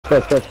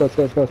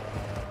Close.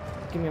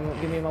 Give me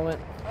a moment.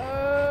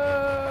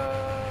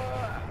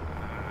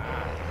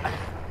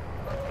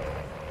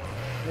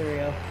 There we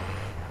go.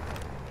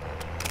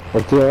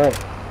 Look to your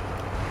right.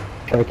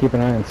 Try to keep an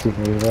eye and see if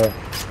he's there.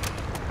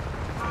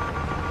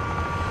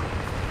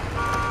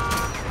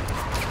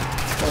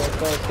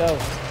 Let's go.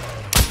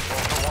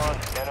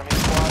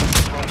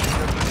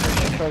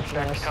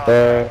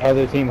 The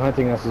other team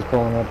hunting us is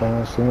pulling up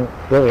on us.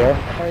 There we are.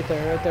 Right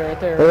there.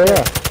 There we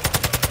are.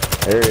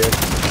 There he is.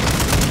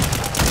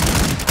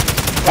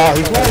 Oh,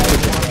 he's live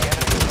switching.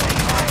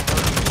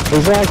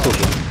 He's live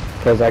switching.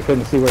 Because I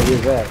couldn't see where he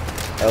was at.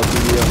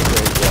 LTV on the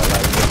stage while I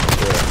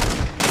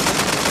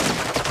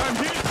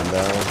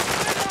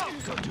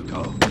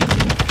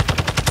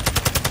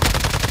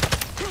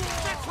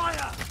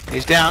go.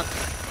 He's down.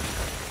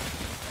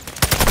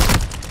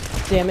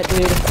 Damn it,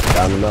 dude.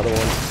 Down another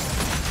one.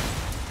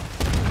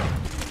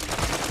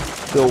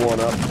 Still one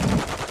up.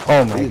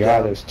 Oh my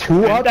god, there's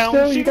two up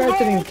still? You guys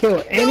didn't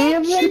kill any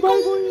of them?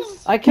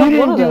 I killed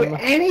one of them.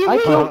 Any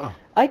of them?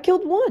 I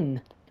killed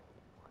one.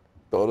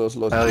 Todos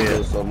los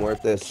tiros son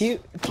muertes.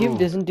 Cube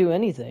doesn't do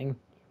anything.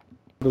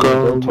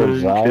 Go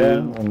towards Zaya,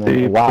 and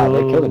then, wow,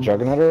 they killed a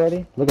Juggernaut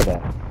already? Look at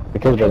that. They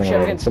killed a Juggernaut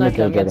already.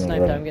 I'm getting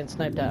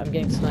sniped out. I'm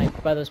getting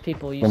sniped by those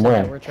people you said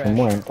that were trash. From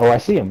where? Oh, I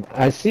see him.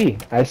 I see.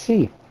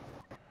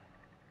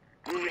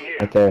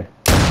 Right there.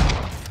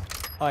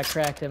 Oh, I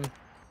cracked him.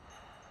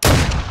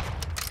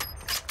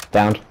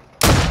 Downed.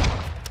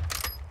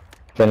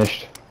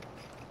 Finished.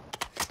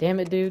 Damn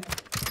it, dude.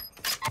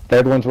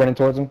 Third one's running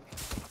towards him.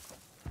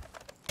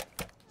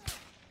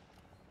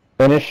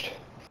 Finished.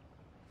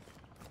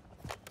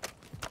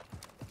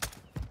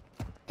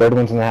 Third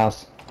one's in the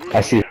house.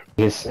 I see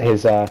his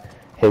laser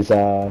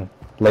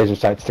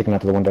sight sticking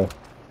out to the window.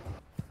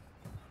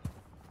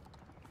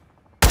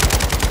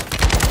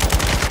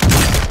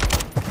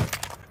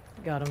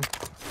 Got him.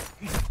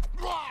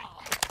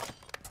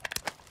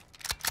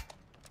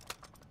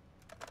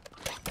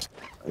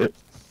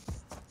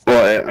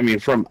 Well, I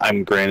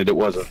mean, granted, it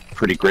was a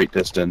pretty great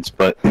distance,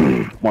 but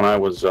when I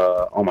was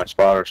on my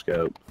spotter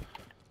scope,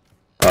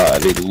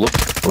 they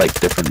looked like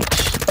different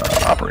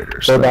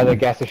operators. They're by the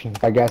gas station.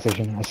 I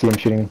see him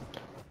shooting.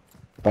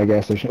 By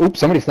gas station. Oops,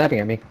 somebody's sniping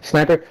at me.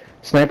 Sniper.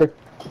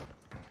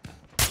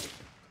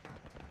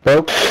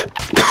 Broke.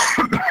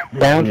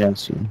 Down.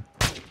 Yes.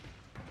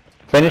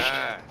 Finished.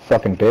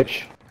 Fucking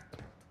bitch.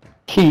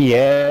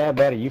 Yeah,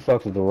 buddy, you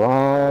fucked with the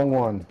wrong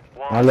one.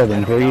 I live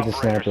and breathe the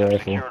sniper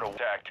rifle.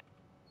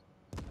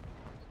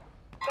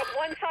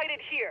 One-sided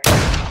here.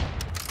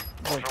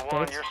 Ultra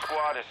One, your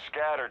squad is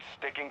scattered,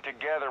 sticking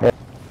together.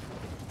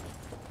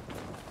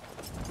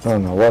 I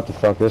don't know what the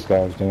fuck this guy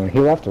was doing. He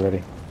left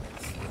already.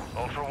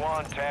 Ultra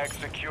One, tag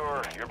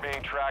secure. You're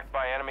being tracked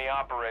by enemy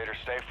operators.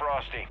 Stay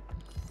frosty.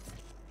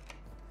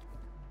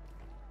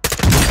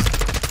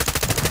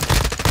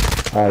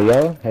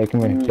 Yellow? Hey,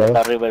 come here,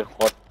 Yellow.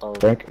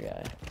 Drink.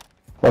 Yeah.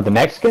 What, the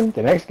Mexican?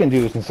 The Mexican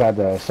dude was inside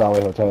the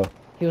Solid Hotel.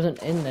 He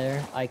wasn't in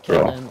there. I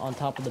killed him on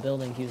top of the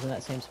building. He was in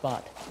that same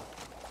spot.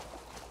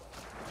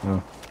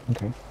 Oh,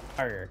 okay.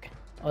 Arg.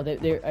 Oh, Go!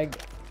 There's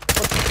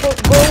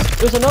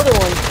another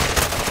one!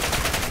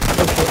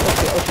 Okay.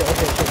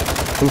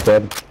 Who's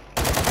dead?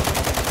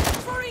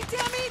 Sorry,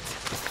 damn it!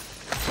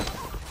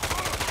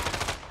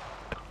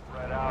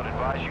 Spread out.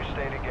 Advise you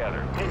stay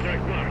together.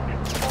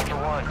 Ultra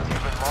One, you've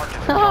been marked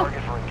as a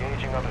target for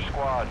engaging other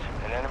squads.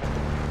 An enemy...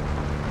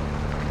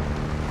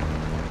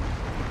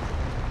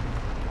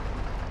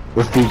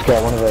 This dude's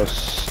got one of those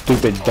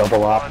stupid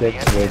double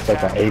optics where it's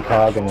like an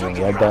ACOG and then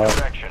a red dot.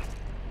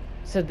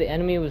 Said the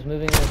enemy was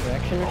moving in a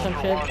direction or some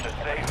shit?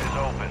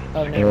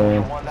 Oh, Yeah.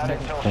 never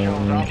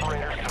mind.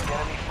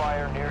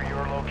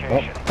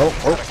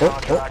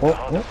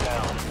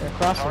 They're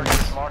crossing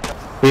us.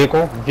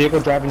 Vehicle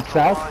driving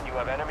south.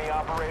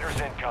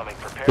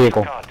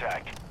 Vehicle.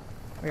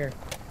 Where?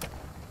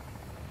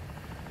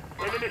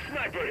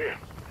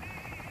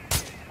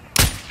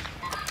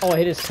 Oh, I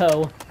hit his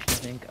toe. I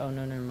think. Oh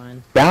no, never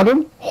mind. Downed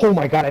him? Oh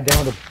my god, I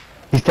downed him.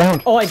 He's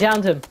downed. Oh, I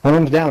downed him. One of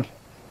them's downed.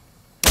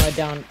 No, I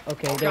downed.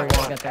 Okay, there we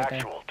go. I got that guy.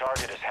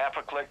 Target is half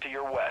a click to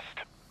your west.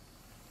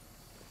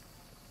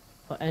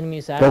 Oh,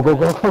 enemies Go. after us.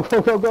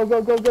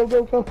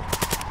 Go.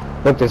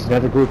 Look, there's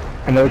another group.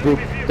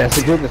 That's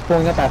the group that's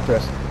pulling up after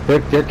us.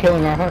 They're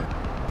killing our hunt.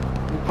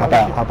 Hop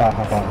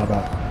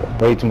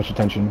out. Way too much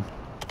attention.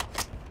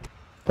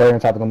 Player on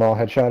top of the mall,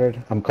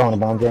 headshotted. I'm calling a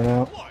bomb drone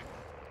out.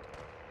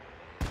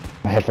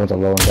 My headphones are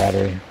low on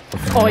battery.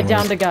 Oh, I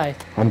downed a guy.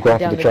 I'm going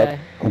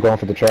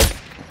for the truck.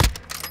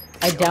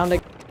 I downed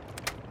a...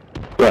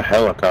 A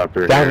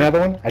helicopter. Downed another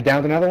one. I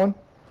downed another one.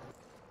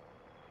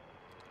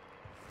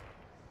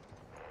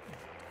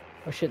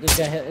 Oh shit, this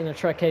guy hit in a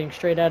truck heading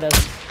straight at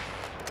us.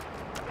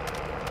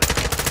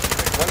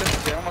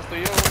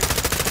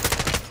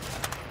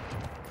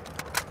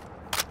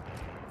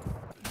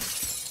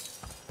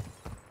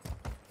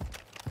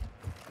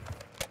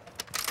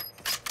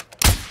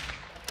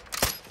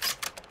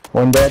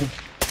 One dead.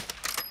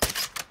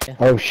 Yeah.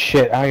 Oh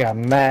shit, I got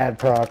mad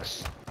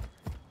procs.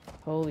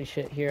 Holy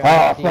shit, here.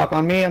 Oh fuck,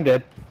 on me, I'm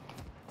dead.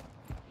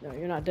 No,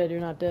 you're not dead. You're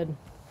not dead.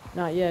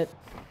 Not yet.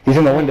 He's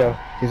in the window.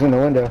 He's in the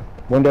window.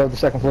 Window of the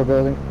second floor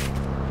building.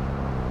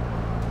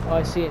 Oh,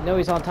 I see it. No,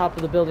 he's on top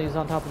of the building. He's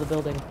on top of the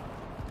building.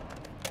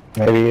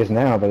 Maybe he is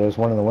now, but there's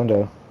one in the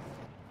window.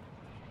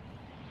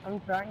 I'm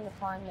trying to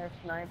find their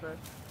sniper.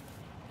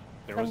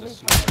 There was a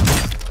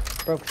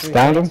sniper. Broke through.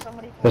 Found him.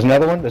 There's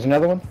another one. There's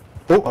another one.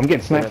 Oh, I'm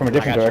getting sniped from a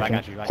different I direction.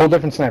 got you. Whole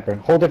different sniper.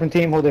 Whole different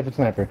team. Whole different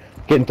sniper.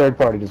 Getting third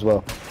partied as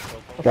well.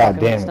 Oh, God fuck,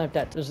 damn it. sniped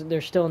at.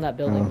 They're still in that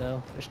building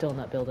though. They're still in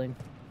that building.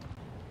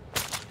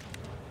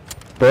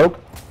 Broke.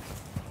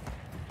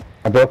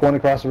 I broke one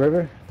across the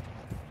river.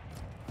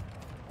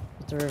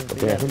 It's a river.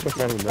 Yeah, Yeah, who's the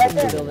front of the Right building?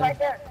 there, building. right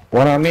there.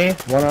 One on me.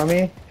 One on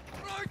me.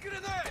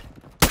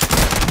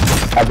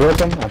 I broke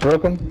him. I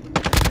broke him.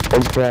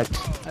 One's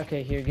cracked.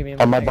 Okay, here, give me a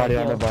On my minute, I body,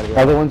 gotta on my heal.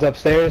 body. Other one's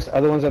upstairs.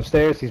 Other one's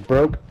upstairs. He's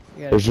broke.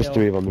 You gotta There's just heal.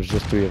 3 of them. There's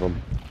just 3 of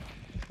them.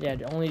 Yeah,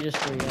 only just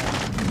 3. Yeah.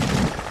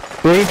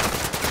 3.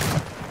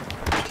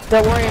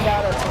 Don't worry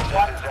about it.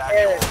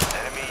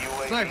 Enemy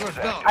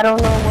UAV. I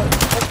don't know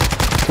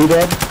what. 2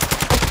 dead.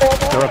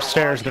 They're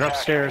upstairs. They're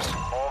upstairs.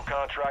 All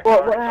contract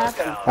What targets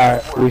happened?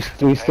 down.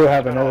 Alright, we still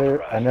have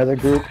another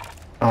group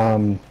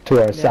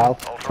to our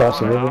south across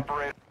the river.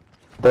 Operator.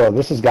 Bro,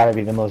 this has got to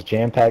be the most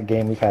jam-packed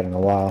game we've had in a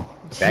while.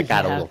 That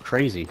got a Yeah. little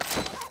crazy.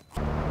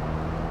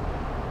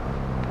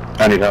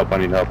 I need help. I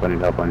need help. I need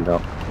help. I need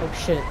help. Oh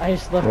shit! I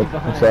just left you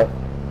behind. What's up?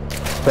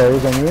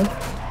 Players on you?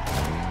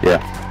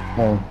 Yeah,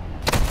 Oh.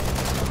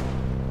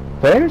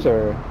 Players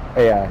or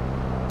AI?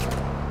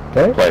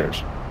 Players? players.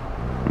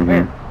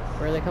 Where? Mhm.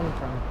 Where are they coming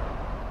from?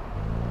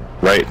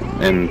 Right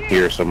in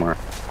here somewhere.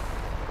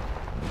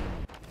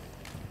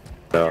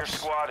 Your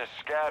squad is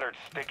scattered,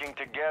 sticking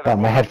together. God,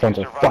 my will headphones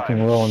help are you survive.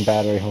 fucking low on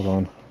battery. Hold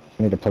on.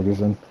 I need to plug this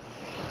in.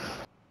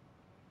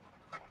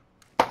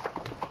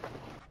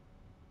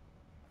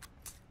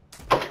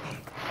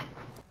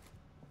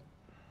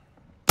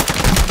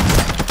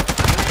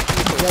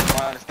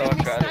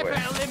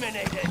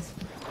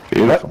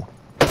 Beautiful.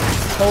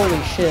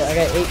 Holy shit! I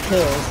got 8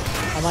 kills.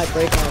 I might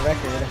break my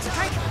record.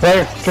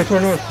 Player, straight to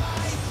our north.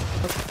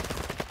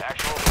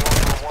 Actual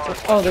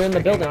 411. Oh, they're in the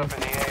building. Up in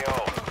the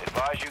AO.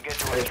 Advise you get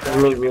to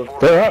extraction before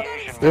They're up.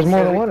 radiation There's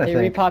more than moves. one, I They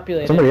think.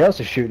 repopulated. Somebody else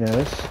is shooting at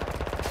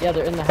us. Yeah,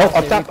 they're in the Oh, house.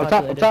 up they top, up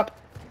top, up repopulated. top.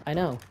 I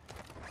know.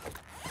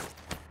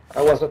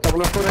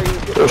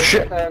 Oh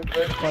shit!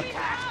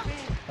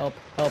 Help!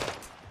 Help!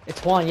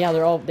 It's Juan. Yeah,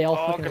 they all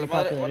fucking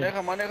repopulated.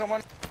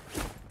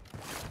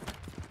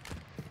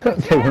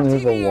 They went into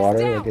the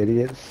water like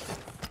idiots.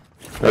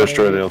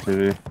 Destroy the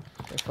LTV.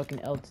 They're fucking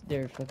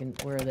They're fucking.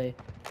 Where are they?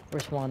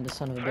 Where's Juan, the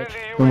son of a bitch?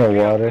 In the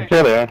water.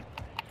 Yeah, they are.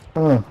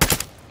 Huh.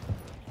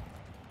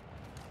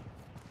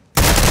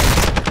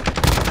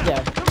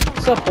 Yeah.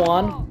 What's up,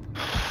 Juan?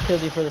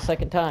 Killed you for the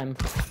second time.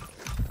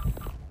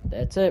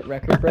 That's it.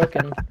 Record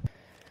broken.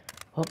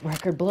 Oh,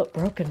 record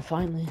broken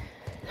finally.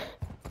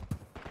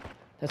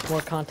 That's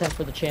more content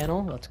for the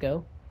channel. Let's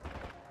go.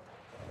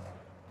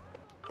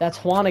 That's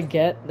Juan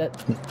again. That.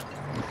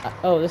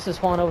 Oh, this is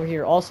Juan over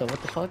here also. What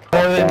the fuck?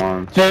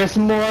 Juan. There's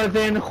more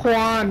than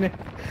Juan.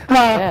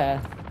 Ah.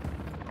 Yeah.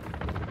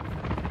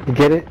 You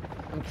get it?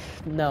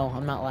 No,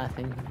 I'm not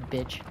laughing,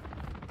 bitch.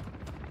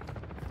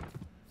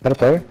 Got a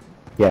player?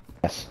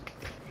 Yes.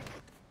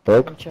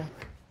 Broke? Gotcha.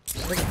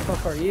 Where the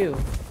fuck are you?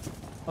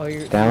 Oh,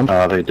 you're Down?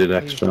 They did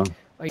extra.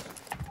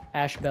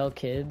 Ashbella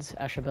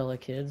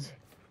kids.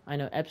 I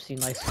know Epstein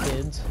likes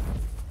kids.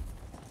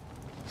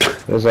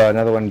 There's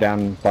another one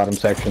down bottom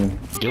section.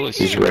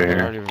 He's right here.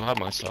 I already revived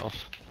myself.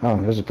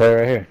 Oh, there's a player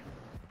right here.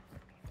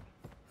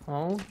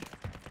 Oh.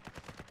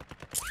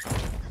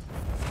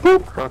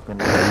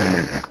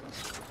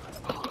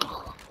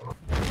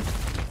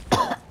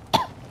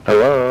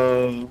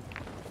 Hello.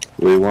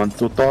 We want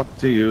to talk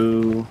to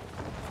you.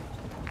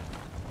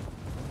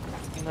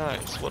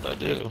 Nice, what'd I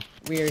do?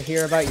 We are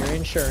here about your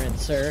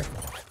insurance, sir.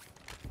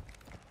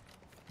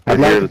 I'd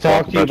We're like here to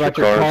talk to you about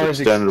your car's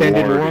extended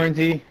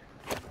warranty.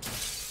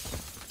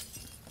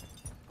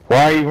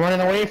 Why are you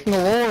running away from the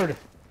Lord?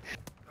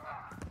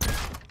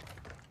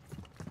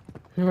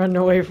 Run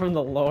away from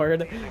the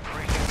Lord.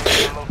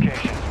 Increasing your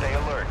location. Stay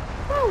alert.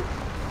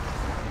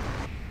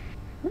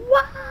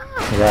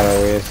 I got our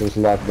Oasis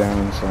locked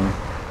down, so.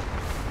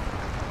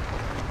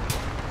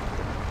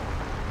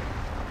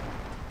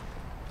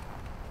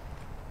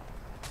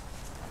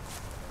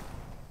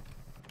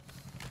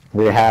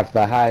 We have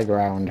the high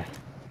ground.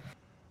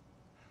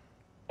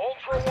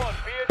 Ultra One,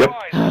 be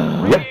advised.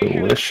 Yep. Radiation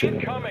is Delicious.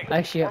 incoming. I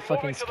actually got We're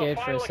fucking moving to the scared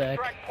for a final sec.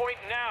 extract point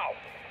now.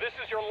 This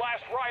is your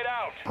last ride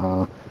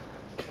out.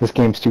 This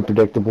game's too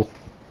predictable.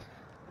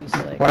 He's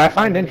like, What I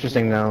find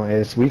interesting though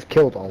is we've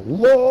killed a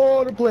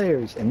lot of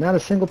players and not a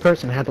single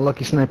person had the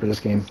lucky sniper this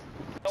game.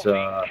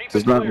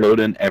 Does not load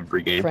in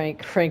every game.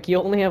 Frank, you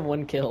only have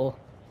 1 kill.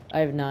 I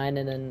have 9,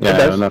 and then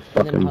Yeah, enough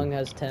and then fucking. Hung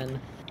has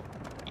 10.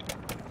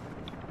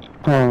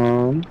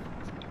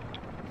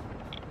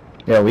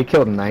 Yeah, we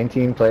killed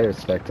 19 players,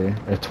 Spectre.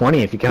 Or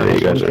 20 if you count Yeah,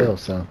 each you one guys are- kill,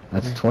 so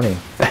that's 20.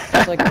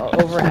 It's like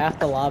over half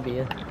the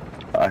lobby.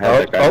 I had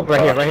that guy Oh,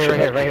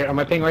 right here, on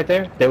my ping right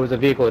there. There was a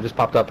vehicle that just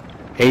popped up.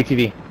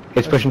 ATV.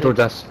 It's pushing towards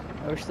us.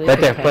 I wish they Right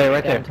could there, camp player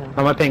right there. downtown.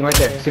 On my ping right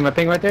there. See my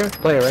ping right there?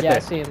 Player right Yeah, I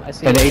there. see him. I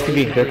see And the him.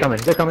 ATV, they're coming.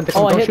 They're coming.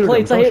 Oh, I Don't hit shoot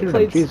plates. them. I Don't hit shoot them.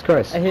 plates. Jesus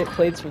Christ. I hit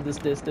plates from this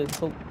distance.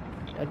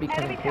 That'd be kind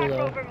Enemy of cool tac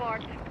though. over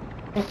marked.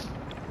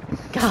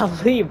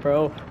 Golly,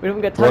 bro. We don't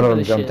even got time One for of them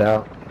this jumped shit.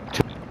 out.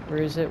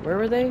 Where is it? Where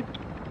were they?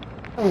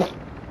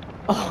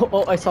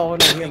 Oh, I saw one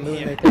right here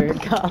moving right there.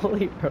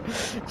 Golly, bro.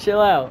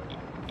 Chill out.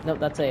 Nope,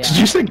 that's a. Did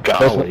you say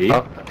golly?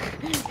 Oh,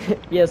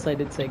 Yes, I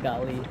did say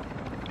golly.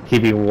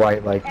 he'd be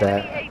white like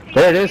that.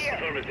 There it is.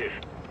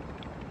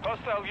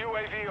 Hostile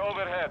UAV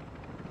overhead.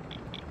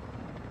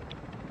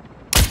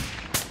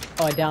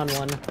 Oh, I downed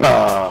one.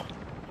 Ah,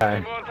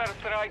 Okay. Mortar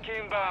strike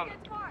inbound.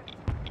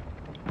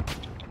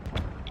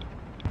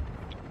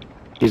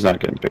 he's not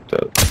getting picked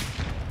up.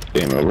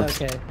 Game over.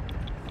 Okay.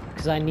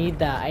 Because I need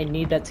that. I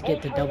need that to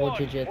get to double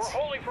digits. We're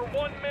holding for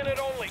 1 minute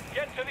only.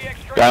 Get to the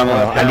extraction. Down Oh,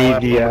 left, I down need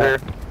left, the, over here.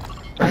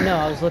 I know.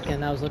 I was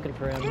looking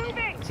for him.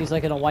 'Cause he's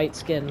like in a white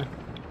skin.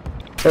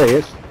 There he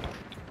is.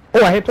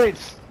 Oh, I hit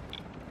plates.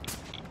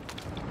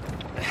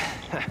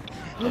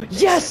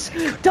 Yes!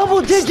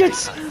 Double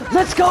digits!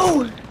 Let's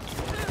go!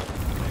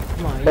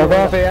 Come on. You Fuck only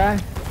off, got- AI.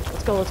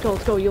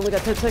 Let's go. You only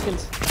got 10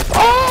 seconds.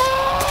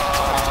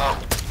 Oh!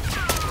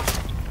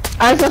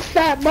 As a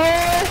fat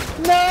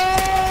boy! No!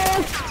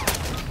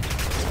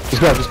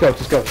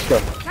 Just go.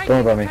 Don't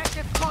worry about me.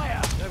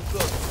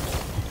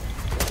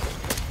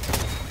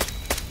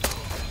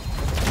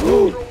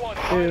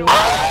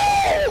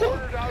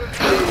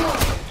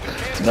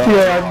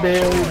 Yeah, I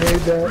barely made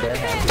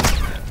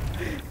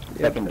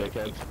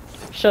that.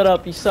 Shut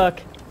up, you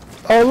suck.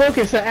 Oh look,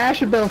 it's an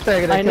Asherbell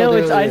faggot. I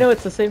know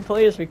it's the same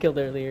players we killed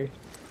earlier.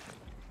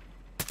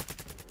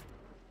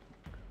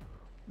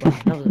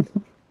 Wow,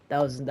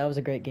 that was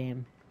a great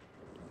game.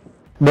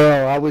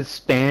 Bro, I was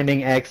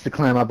spamming X to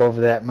climb up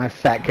over that. My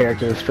fat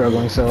character was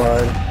struggling so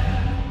hard.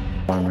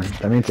 Armor.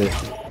 That means it.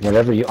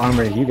 Whatever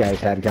armor you guys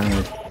had, kind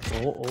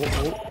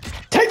Oh.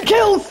 10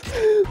 kills!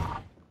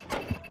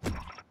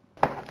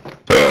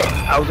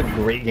 That was a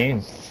great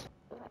game.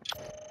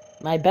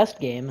 My best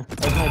game.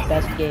 That was my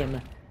best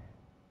game.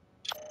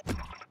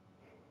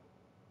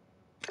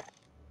 That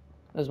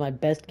was my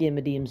best game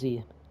of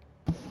DMZ.